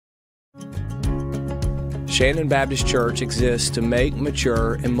Shandon Baptist Church exists to make,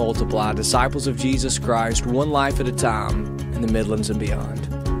 mature, and multiply disciples of Jesus Christ one life at a time in the Midlands and beyond.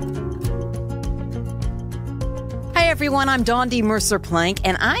 Hi everyone, I'm Dawn D. Mercer-Plank,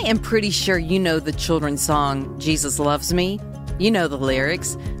 and I am pretty sure you know the children's song, Jesus Loves Me. You know the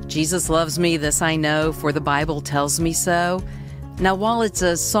lyrics. Jesus loves me, this I know, for the Bible tells me so. Now, while it's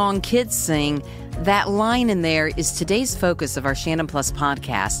a song kids sing, that line in there is today's focus of our Shandon Plus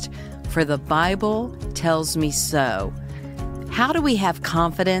podcast, for the Bible tells me so. How do we have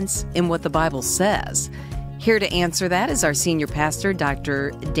confidence in what the Bible says? Here to answer that is our senior pastor,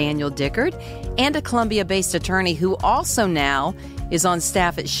 Dr. Daniel Dickard, and a Columbia-based attorney who also now is on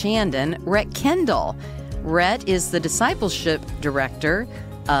staff at Shandon, Rhett Kendall. Rhett is the discipleship director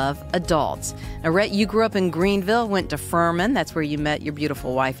of adults. Now, Rhett, you grew up in Greenville, went to Furman. That's where you met your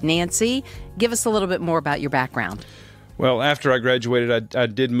beautiful wife, Nancy. Give us a little bit more about your background. Well, after I graduated, I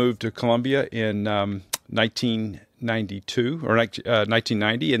did move to Columbia in 1992 or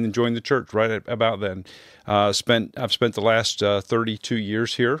 1990, and then joined the church right about then. I've spent the last 32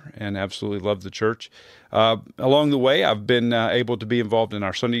 years here, and absolutely love the church. Along the way, I've been able to be involved in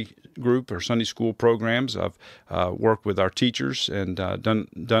our Sunday group or Sunday school programs. I've worked with our teachers and done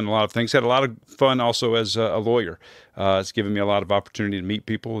a lot of things. Had a lot of fun also as a lawyer. It's given me a lot of opportunity to meet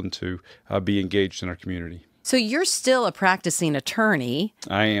people and to be engaged in our community. So you're still a practicing attorney.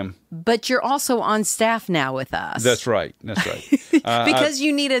 I am. But you're also on staff now with us. That's right. Because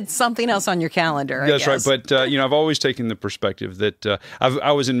you needed something else on your calendar, I guess. That's right. But, I've always taken the perspective that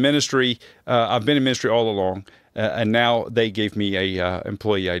I was in ministry. I've been in ministry all along. And now they gave me a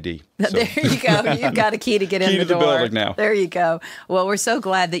employee ID. So. There you go. You've got a key to get in the door. Key to the building now. There you go. Well, we're so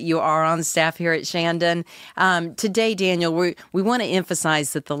glad that you are on staff here at Shandon. Today, Daniel, we want to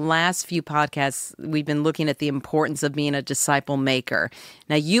emphasize that the last few podcasts, we've been looking at the importance of being a disciple maker.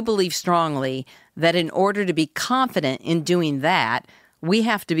 Now, you believe strongly that in order to be confident in doing that, we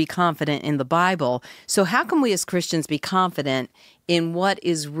have to be confident in the Bible. So how can we as Christians be confident in what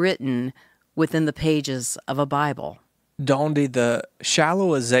is written within the pages of a Bible? Dondi, the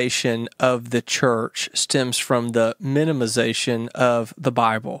shallowization of the church stems from the minimization of the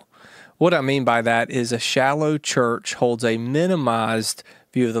Bible. What I mean by that is a shallow church holds a minimized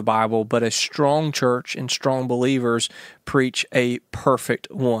view of the Bible, but a strong church and strong believers preach a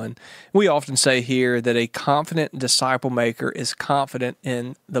perfect one. We often say here that a confident disciple maker is confident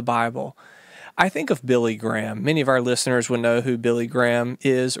in the Bible. I think of Billy Graham. Many of our listeners would know who Billy Graham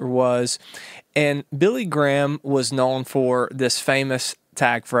is or was. And Billy Graham was known for this famous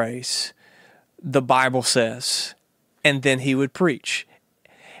tag phrase, the Bible says, and then he would preach.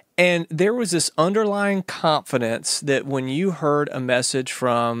 And there was this underlying confidence that when you heard a message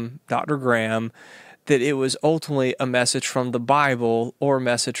from Dr. Graham, that it was ultimately a message from the Bible or a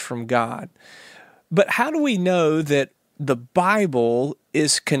message from God. But how do we know that the Bible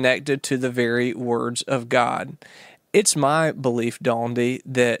is connected to the very words of God? It's my belief, Dondi,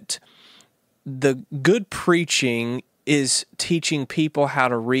 that the good preaching is teaching people how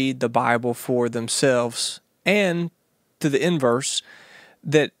to read the Bible for themselves, and to the inverse,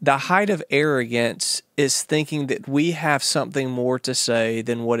 that the height of arrogance is thinking that we have something more to say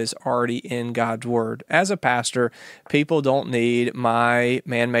than what is already in God's Word. As a pastor, people don't need my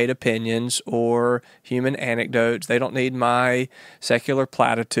man-made opinions or human anecdotes. They don't need my secular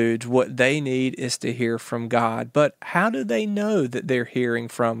platitudes. What they need is to hear from God. But how do they know that they're hearing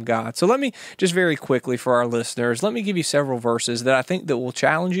from God? So let me just very quickly for our listeners, let me give you several verses that I think that will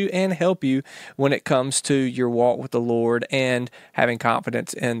challenge you and help you when it comes to your walk with the Lord and having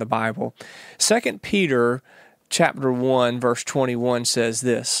confidence in the Bible. 2 Peter chapter 1, verse 21 says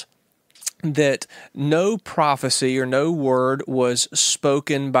this, that no prophecy or no word was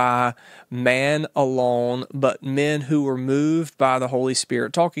spoken by man alone, but men who were moved by the Holy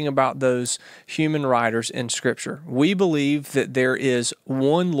Spirit, talking about those human writers in Scripture. We believe that there is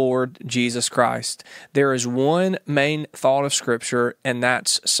one Lord, Jesus Christ. There is one main thought of Scripture, and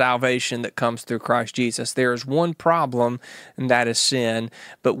that's salvation that comes through Christ Jesus. There is one problem, and that is sin.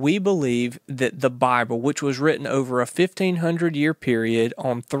 But we believe that the Bible, which was written over a 1,500-year period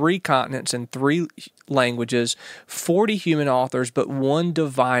on 3 continents and 3 languages, 40 human authors, but one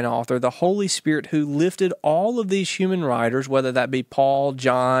divine author, the Holy Spirit, who lifted all of these human writers, whether that be Paul,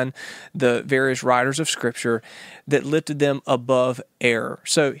 John, the various writers of Scripture, that lifted them above error.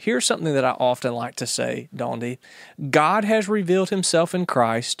 So here's something that I often like to say, Dondi. God has revealed himself in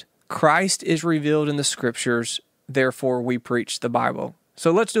Christ. Christ is revealed in the Scriptures. Therefore, we preach the Bible.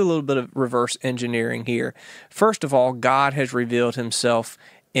 So let's do a little bit of reverse engineering here. First of all, God has revealed himself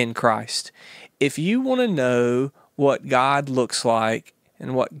in Christ. If you want to know what God looks like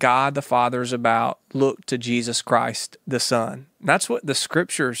and what God the Father is about, look to Jesus Christ the Son. That's what the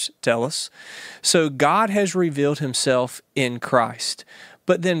Scriptures tell us. So God has revealed himself in Christ.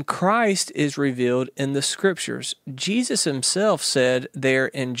 But then Christ is revealed in the Scriptures. Jesus himself said there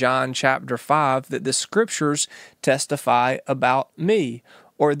in John chapter 5 that the Scriptures testify about me.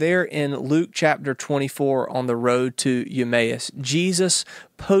 Or there in Luke chapter 24 on the road to Emmaus, Jesus,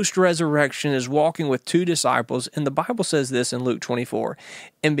 post-resurrection, is walking with two disciples, and the Bible says this in Luke 24,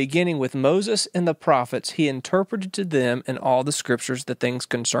 and beginning with Moses and the prophets, he interpreted to them in all the Scriptures the things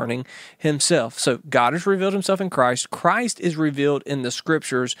concerning himself. So God has revealed himself in Christ. Christ is revealed in the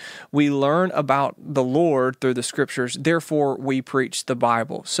Scriptures. We learn about the Lord through the Scriptures. Therefore, we preach the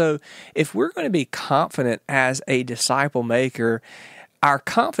Bible. So if we're going to be confident as a disciple maker, our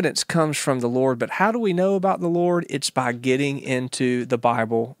confidence comes from the Lord, but how do we know about the Lord? It's by getting into the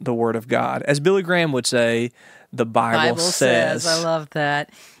Bible, the Word of God. As Billy Graham would say, the Bible says. I love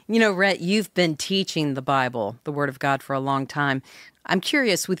that. You know, Rhett, you've been teaching the Bible, the Word of God, for a long time. I'm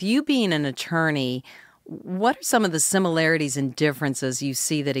curious, with you being an attorney, what are some of the similarities and differences you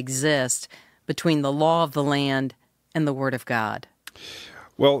see that exist between the law of the land and the Word of God?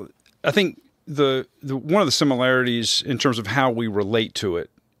 Well, I think the one of the similarities in terms of how we relate to it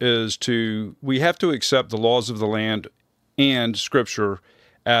is we have to accept the laws of the land and Scripture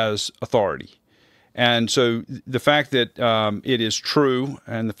as authority. And so the fact that it is true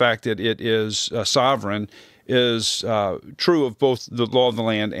and the fact that it is sovereign is true of both the law of the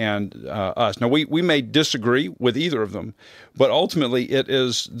land and us. Now, we may disagree with either of them, but ultimately it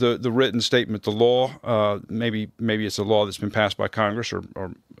is the written statement, the law. Maybe it's a law that's been passed by Congress or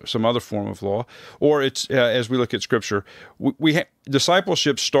some other form of law, or it's as we look at Scripture,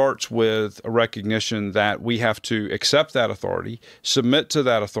 discipleship starts with a recognition that we have to accept that authority, submit to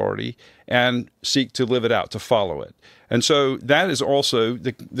that authority, and seek to live it out, to follow it. And so that is also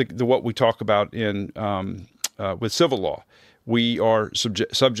the what we talk about in with civil law. We are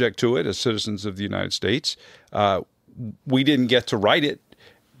subject to it as citizens of the United States. We didn't get to write it,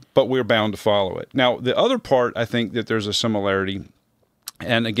 but we're bound to follow it. Now, the other part, I think that there's a similarity,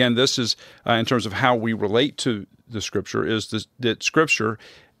 and again, this is in terms of how we relate to the Scripture, is that Scripture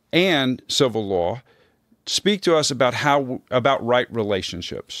and civil law speak to us about right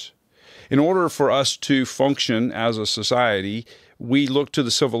relationships. In order for us to function as a society, we look to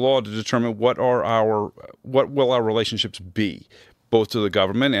the civil law to determine what will our relationships be, both to the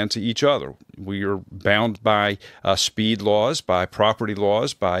government and to each other. We are bound by speed laws, by property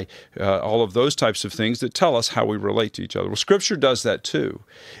laws, by all of those types of things that tell us how we relate to each other. Well, Scripture does that too.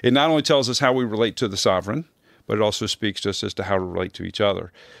 It not only tells us how we relate to the sovereign, but it also speaks to us as to how to relate to each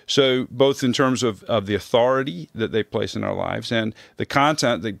other. So both in terms of the authority that they place in our lives and the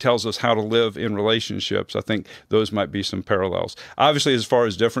content that tells us how to live in relationships, I think those might be some parallels. Obviously, as far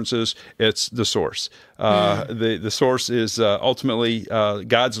as differences, it's the source. The source is ultimately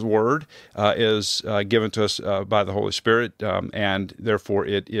God's Word is given to us by the Holy Spirit, and therefore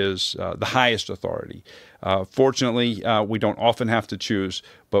it is the highest authority. Fortunately, we don't often have to choose,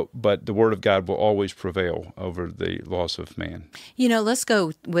 but the Word of God will always prevail over the laws of man. You know, let's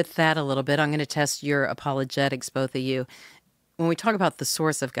go with that a little bit. I'm going to test your apologetics, both of you. When we talk about the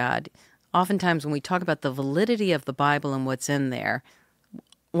source of God, oftentimes when we talk about the validity of the Bible and what's in there,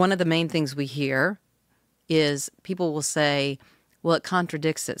 one of the main things we hear is people will say, well, it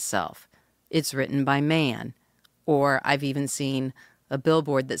contradicts itself. It's written by man. Or I've even seen a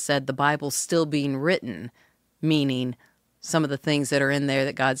billboard that said the Bible's still being written, meaning some of the things that are in there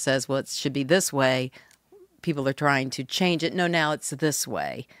that God says, well, it should be this way, people are trying to change it. No, now it's this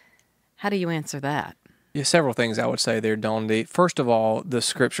way. How do you answer that? Yeah, several things I would say there, Dondi. First of all, the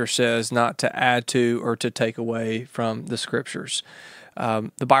Scripture says not to add to or to take away from the Scriptures.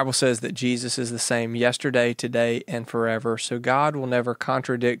 The Bible says that Jesus is the same yesterday, today, and forever. So God will never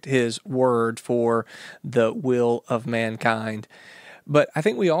contradict His Word for the will of mankind. But I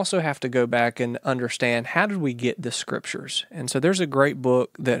think we also have to go back and understand, how did we get the Scriptures? And so there's a great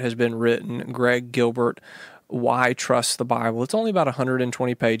book that has been written, Greg Gilbert, Why Trust the Bible. It's only about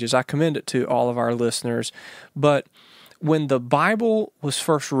 120 pages. I commend it to all of our listeners. But when the Bible was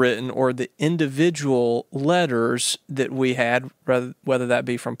first written, or the individual letters that we had, whether that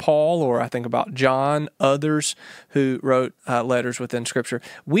be from Paul or I think about John, others who wrote letters within Scripture,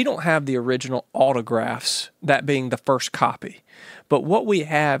 we don't have the original autographs, that being the first copy. But what we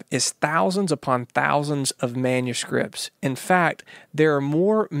have is thousands upon thousands of manuscripts. In fact, there are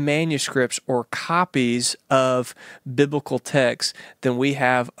more manuscripts or copies of biblical texts than we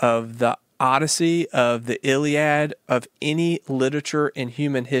have of the Odyssey, of the Iliad, of any literature in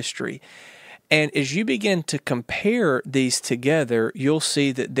human history. And as you begin to compare these together, you'll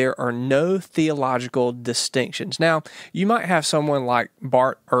see that there are no theological distinctions. Now, you might have someone like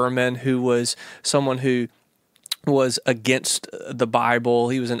Bart Ehrman, who was someone who was against the Bible.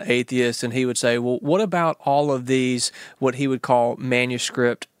 He was an atheist, and he would say, well, what about all of these, what he would call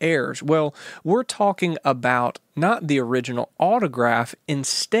manuscript errors? Well, we're talking about not the original autograph.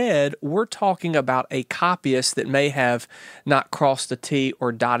 Instead, we're talking about a copyist that may have not crossed a T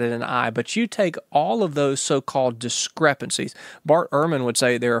or dotted an I. But you take all of those so-called discrepancies. Bart Ehrman would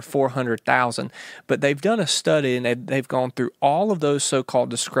say there are 400,000, but they've done a study and they've gone through all of those so-called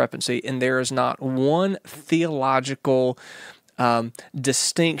discrepancy, and there is not one theological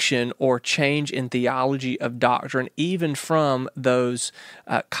distinction or change in theology of doctrine, even from those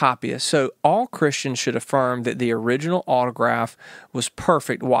copyists. So all Christians should affirm that the original autograph was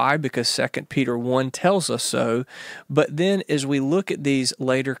perfect. Why? Because 2 Peter 1 tells us so. But then as we look at these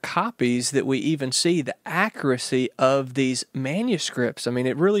later copies, that we even see the accuracy of these manuscripts. I mean,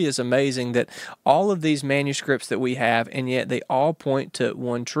 it really is amazing that all of these manuscripts that we have, and yet they all point to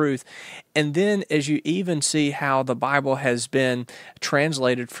one truth. And then as you even see how the Bible has been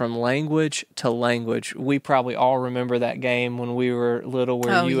translated from language to language. We probably all remember that game when we were little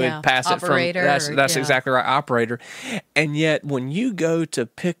where you would pass Operator, it from, that's exactly right, operator. And yet when you go to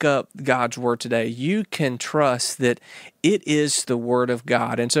pick up God's Word today, you can trust that it is the Word of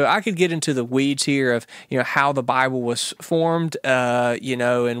God. And so I could get into the weeds here of, how the Bible was formed,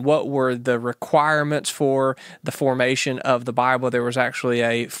 and what were the requirements for the formation of the Bible. There was actually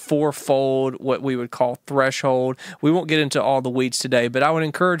a fourfold, what we would call threshold. We won't get into all the weeds today, but I would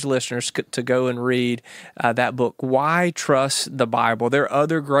encourage listeners to go and read that book, Why Trust the Bible. There are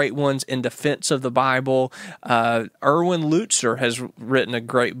other great ones in defense of the Bible. Erwin Lutzer has written a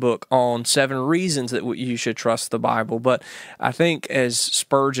great book on 7 reasons that you should trust the Bible. But I think, as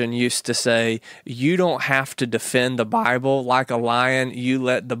Spurgeon used to say, you don't have to defend the Bible like a lion. You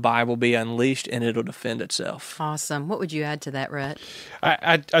let the Bible be unleashed, and it'll defend itself. Awesome. What would you add to that, Rhett?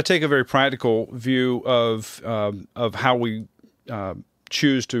 I take a very practical view of how we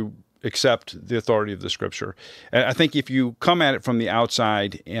choose to accept the authority of the Scripture. And I think if you come at it from the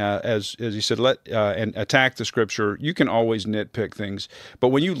outside, as you said, and attack the Scripture, you can always nitpick things. But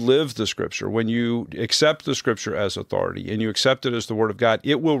when you live the Scripture, when you accept the Scripture as authority and you accept it as the Word of God,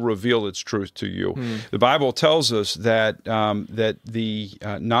 it will reveal its truth to you. The Bible tells us that the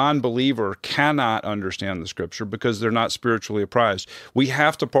non-believer cannot understand the Scripture because they're not spiritually apprised. We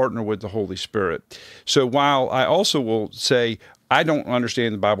have to partner with the Holy Spirit. So while I also will say, I don't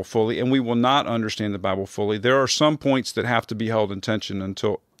understand the Bible fully, and we will not understand the Bible fully, there are some points that have to be held in tension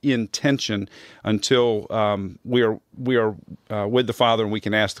until we are with the Father and we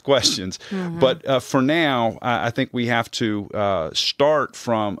can ask the questions. But for now, I think we have to start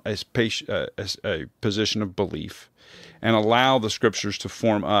from a position of belief and allow the Scriptures to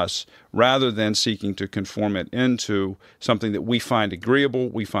form us, rather than seeking to conform it into something that we find agreeable,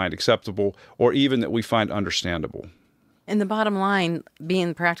 we find acceptable, or even that we find understandable. And the bottom line,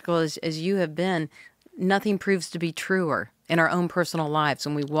 being practical as you have been, nothing proves to be truer in our own personal lives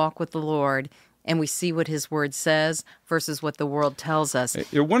when we walk with the Lord and we see what His Word says versus what the world tells us.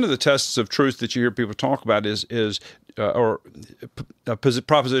 One of the tests of truth that you hear people talk about is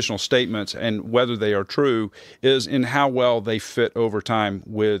propositional statements, and whether they are true is in how well they fit over time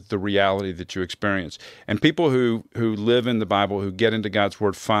with the reality that you experience. And people who live in the Bible, who get into God's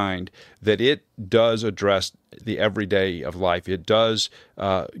Word, find that it does address the everyday of life. It does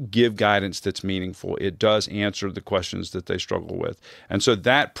give guidance that's meaningful. It does answer the questions that they struggle with. And so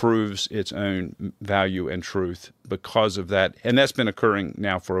that proves its own value and truth because of that. And that's been occurring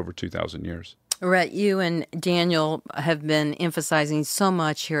now for over 2,000 years. Rhett, you and Daniel have been emphasizing so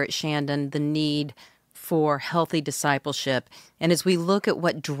much here at Shandon the need for healthy discipleship. And as we look at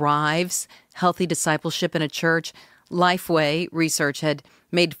what drives healthy discipleship in a church, Lifeway Research had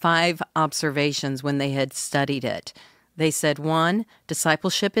made 5 observations when they had studied it. They said, 1,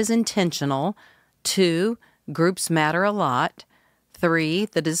 discipleship is intentional. 2, groups matter a lot. 3,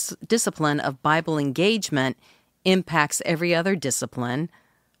 the discipline of Bible engagement impacts every other discipline.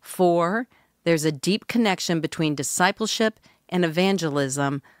 4, there's a deep connection between discipleship and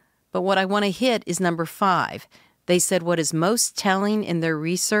evangelism. But what I want to hit is number 5. They said what is most telling in their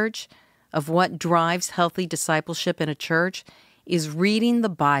research of what drives healthy discipleship in a church is reading the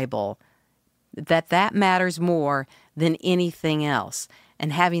Bible, that matters more than anything else,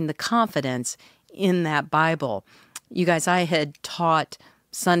 and having the confidence in that Bible. You guys, I had taught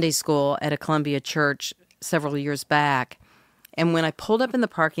Sunday school at a Columbia church several years back, and when I pulled up in the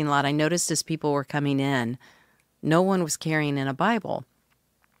parking lot, I noticed as people were coming in, no one was carrying in a Bible.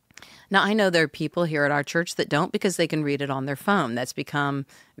 Now, I know there are people here at our church that don't because they can read it on their phone. That's become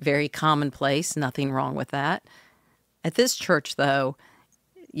very commonplace. Nothing wrong with that. At this church, though,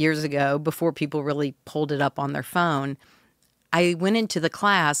 years ago, before people really pulled it up on their phone, I went into the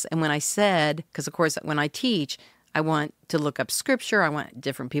class, and when I said, because of course when I teach, I want to look up scripture, I want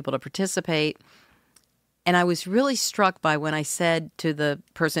different people to participate, and I was really struck by when I said to the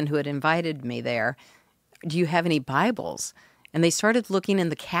person who had invited me there, do you have any Bibles? And they started looking in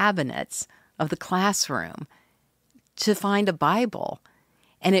the cabinets of the classroom to find a Bible.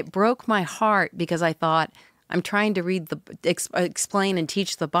 And it broke my heart because I thought, I'm trying to explain and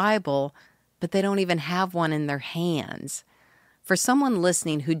teach the Bible, but they don't even have one in their hands. For someone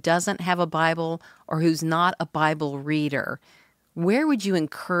listening who doesn't have a Bible or who's not a Bible reader, where would you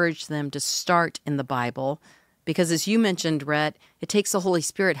encourage them to start in the Bible? Because as you mentioned, Rhett, it takes the Holy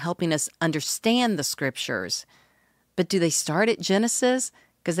Spirit helping us understand the Scriptures. But do they start at Genesis?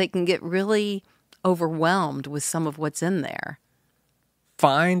 Because they can get really overwhelmed with some of what's in there.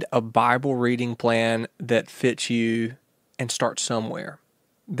 Find a Bible reading plan that fits you and start somewhere.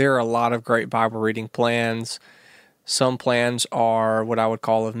 There are a lot of great Bible reading plans. Some plans are what I would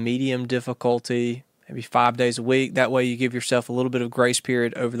call of medium difficulty, maybe 5 days a week. That way you give yourself a little bit of grace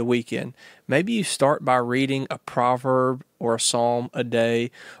period over the weekend. Maybe you start by reading a proverb or a psalm a day,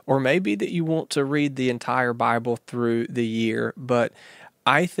 or maybe that you want to read the entire Bible through the year. But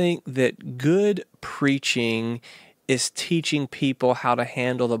I think that good preaching is teaching people how to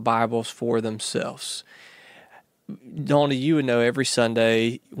handle the Bibles for themselves. Donna, you would know every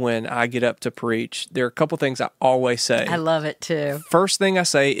Sunday when I get up to preach, there are a couple things I always say. I love it too. First thing I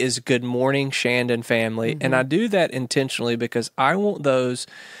say is good morning, Shandon family. And I do that intentionally because I want those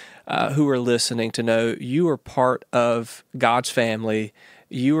who are listening to know you are part of God's family.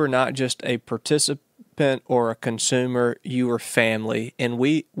 You are not just a participant or a consumer, you are family, and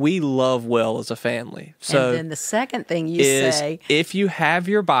we love well as a family. So and then the second thing you say, if you have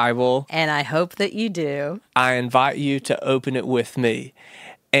your Bible, and I hope that you do, I invite you to open it with me.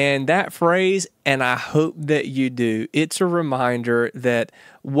 And that phrase, and I hope that you do, it's a reminder that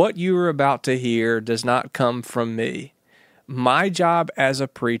what you are about to hear does not come from me. My job as a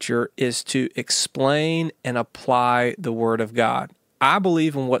preacher is to explain and apply the Word of God. I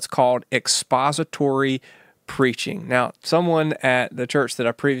believe in what's called expository preaching. Now, someone at the church that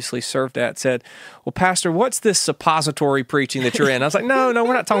I previously served at said, well, Pastor, what's this suppository preaching that you're in? I was like, no,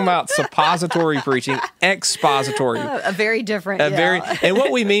 we're not talking about suppository preaching, expository. A very different. And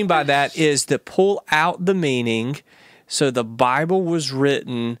what we mean by that is to pull out the meaning. So the Bible was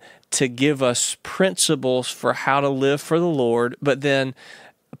written to give us principles for how to live for the Lord, but then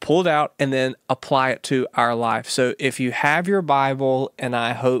pull it out and then apply it to our life. So if you have your Bible, and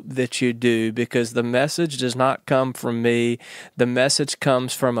I hope that you do, because the message does not come from me, the message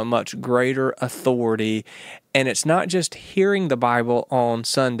comes from a much greater authority. And it's not just hearing the Bible on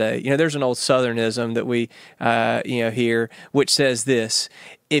Sunday. There's an old Southernism that we hear, which says this: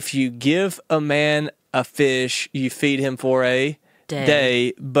 if you give a man a fish, you feed him for a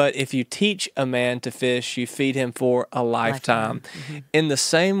day, but if you teach a man to fish, you feed him for a lifetime. In the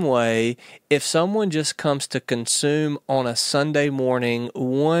same way, if someone just comes to consume on a Sunday morning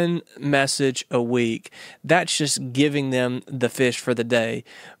one message a week, that's just giving them the fish for the day.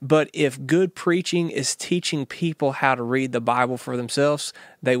 But if good preaching is teaching people how to read the Bible for themselves,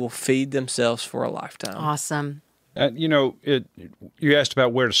 they will feed themselves for a lifetime. Awesome. You asked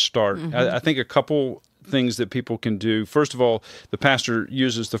about where to start. I think a couple things that people can do. First of all, the pastor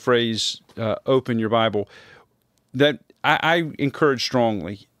uses the phrase, open your Bible. That I encourage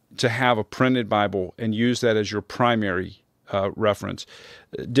strongly to have a printed Bible and use that as your primary reference.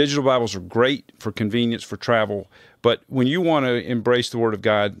 Digital Bibles are great for convenience, for travel, but when you want to embrace the Word of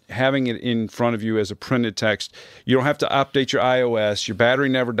God, having it in front of you as a printed text, you don't have to update your iOS. Your battery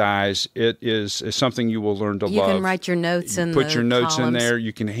never dies. It is something you will learn to love. You can write your notes in Put your notes columns in there.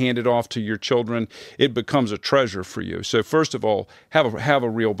 You can hand it off to your children. It becomes a treasure for you. So first of all, have a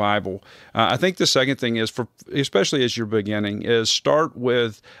real Bible. I think the second thing is, especially as you're beginning, is start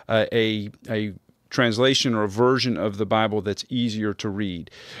with a translation or a version of the Bible that's easier to read.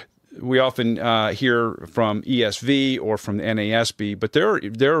 We often hear from ESV or from the NASB, but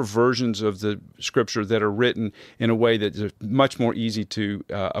there are versions of the Scripture that are written in a way that is much more easy to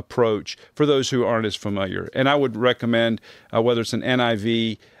approach for those who aren't as familiar. And I would recommend whether it's an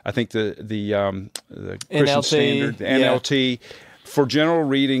NIV, I think the Christian Standard, the NLT. For general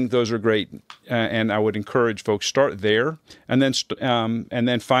reading, those are great, and I would encourage folks start there, and then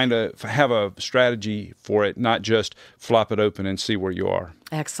have a strategy for it, not just flop it open and see where you are.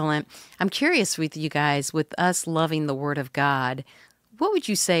 Excellent. I'm curious with you guys, with us loving the Word of God, what would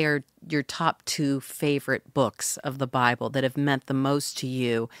you say are your top 2 favorite books of the Bible that have meant the most to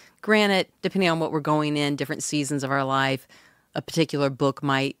you? Granted, depending on what we're going in, different seasons of our life, a particular book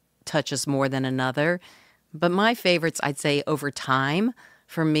might touch us more than another. But my favorites, I'd say over time,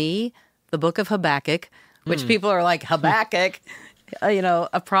 for me, the book of Habakkuk, which people are like, Habakkuk,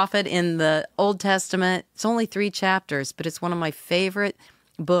 a prophet in the Old Testament. It's only 3 chapters, but it's one of my favorite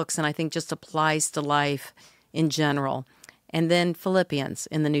books, and I think just applies to life in general. And then Philippians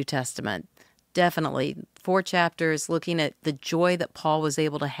in the New Testament. Definitely 4 chapters looking at the joy that Paul was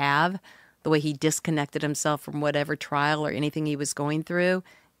able to have, the way he disconnected himself from whatever trial or anything he was going through,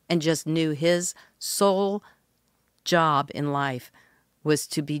 and just knew his sole job in life was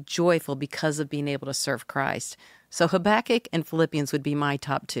to be joyful because of being able to serve Christ. So Habakkuk and Philippians would be my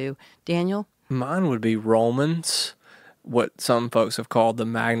top 2. Daniel? Mine would be Romans, what some folks have called the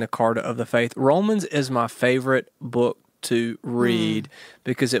Magna Carta of the faith. Romans is my favorite book to read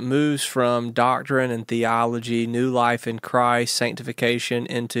because it moves from doctrine and theology, new life in Christ, sanctification,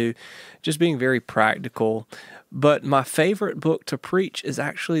 into just being very practical. But my favorite book to preach is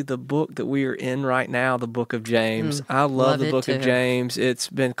actually the book that we are in right now, the book of James. I love the book of James. It's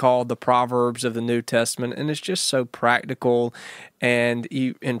been called the Proverbs of the New Testament, and it's just so practical. And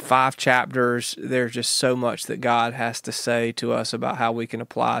in 5 chapters, there's just so much that God has to say to us about how we can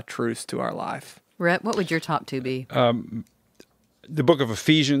apply truth to our life. Rhett, what would your top 2 be? The book of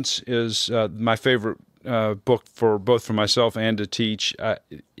Ephesians is my favorite book for both for myself and to teach.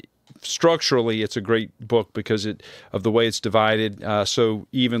 Structurally, it's a great book because of the way it's divided so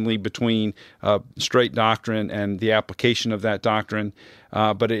evenly between straight doctrine and the application of that doctrine.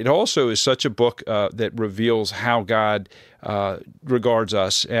 But it also is such a book that reveals how God regards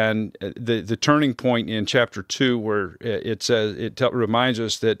us. And the turning point in chapter 2 where it says, reminds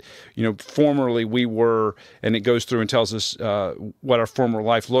us that, formerly we were, and it goes through and tells us what our former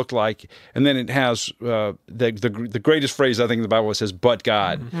life looked like. And then it has the greatest phrase, I think, in the Bible, it says, but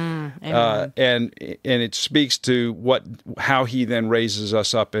God. And it speaks to how he then raises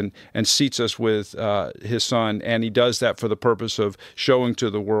us up and seats us with his Son. And he does that for the purpose of showing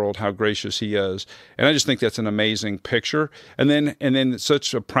to the world how gracious he is. And I just think that's an amazing picture. And then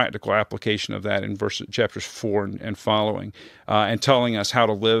such a practical application of that in chapters 4 and following, and telling us how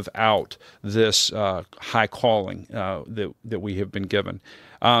to live out this high calling that we have been given.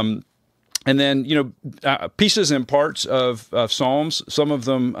 And then, pieces and parts of Psalms. Some of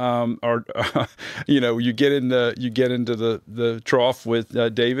them are, you get into the trough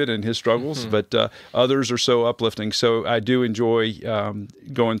with David and his struggles, but others are so uplifting. So I do enjoy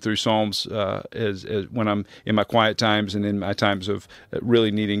going through Psalms as when I'm in my quiet times and in my times of really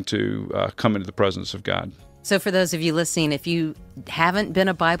needing to come into the presence of God. So for those of you listening, if you haven't been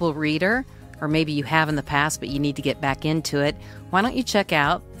a Bible reader, or maybe you have in the past, but you need to get back into it, why don't you check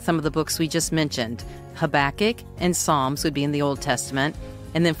out some of the books we just mentioned? Habakkuk and Psalms would be in the Old Testament,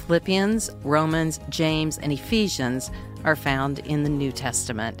 and then Philippians, Romans, James, and Ephesians are found in the New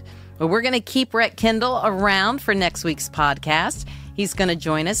Testament. Well, we're going to keep Rhett Kendall around for next week's podcast. He's going to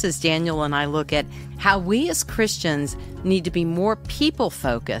join us as Daniel and I look at how we as Christians need to be more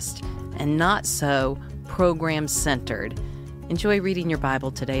people-focused and not so program-centered. Enjoy reading your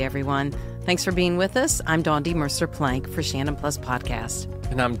Bible today, everyone. Thanks for being with us. I'm Dondi Mercer-Plank for Shannon Plus Podcast.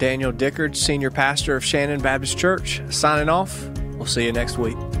 And I'm Daniel Dickard, Senior Pastor of Shannon Baptist Church. Signing off. We'll see you next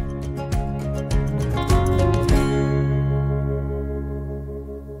week.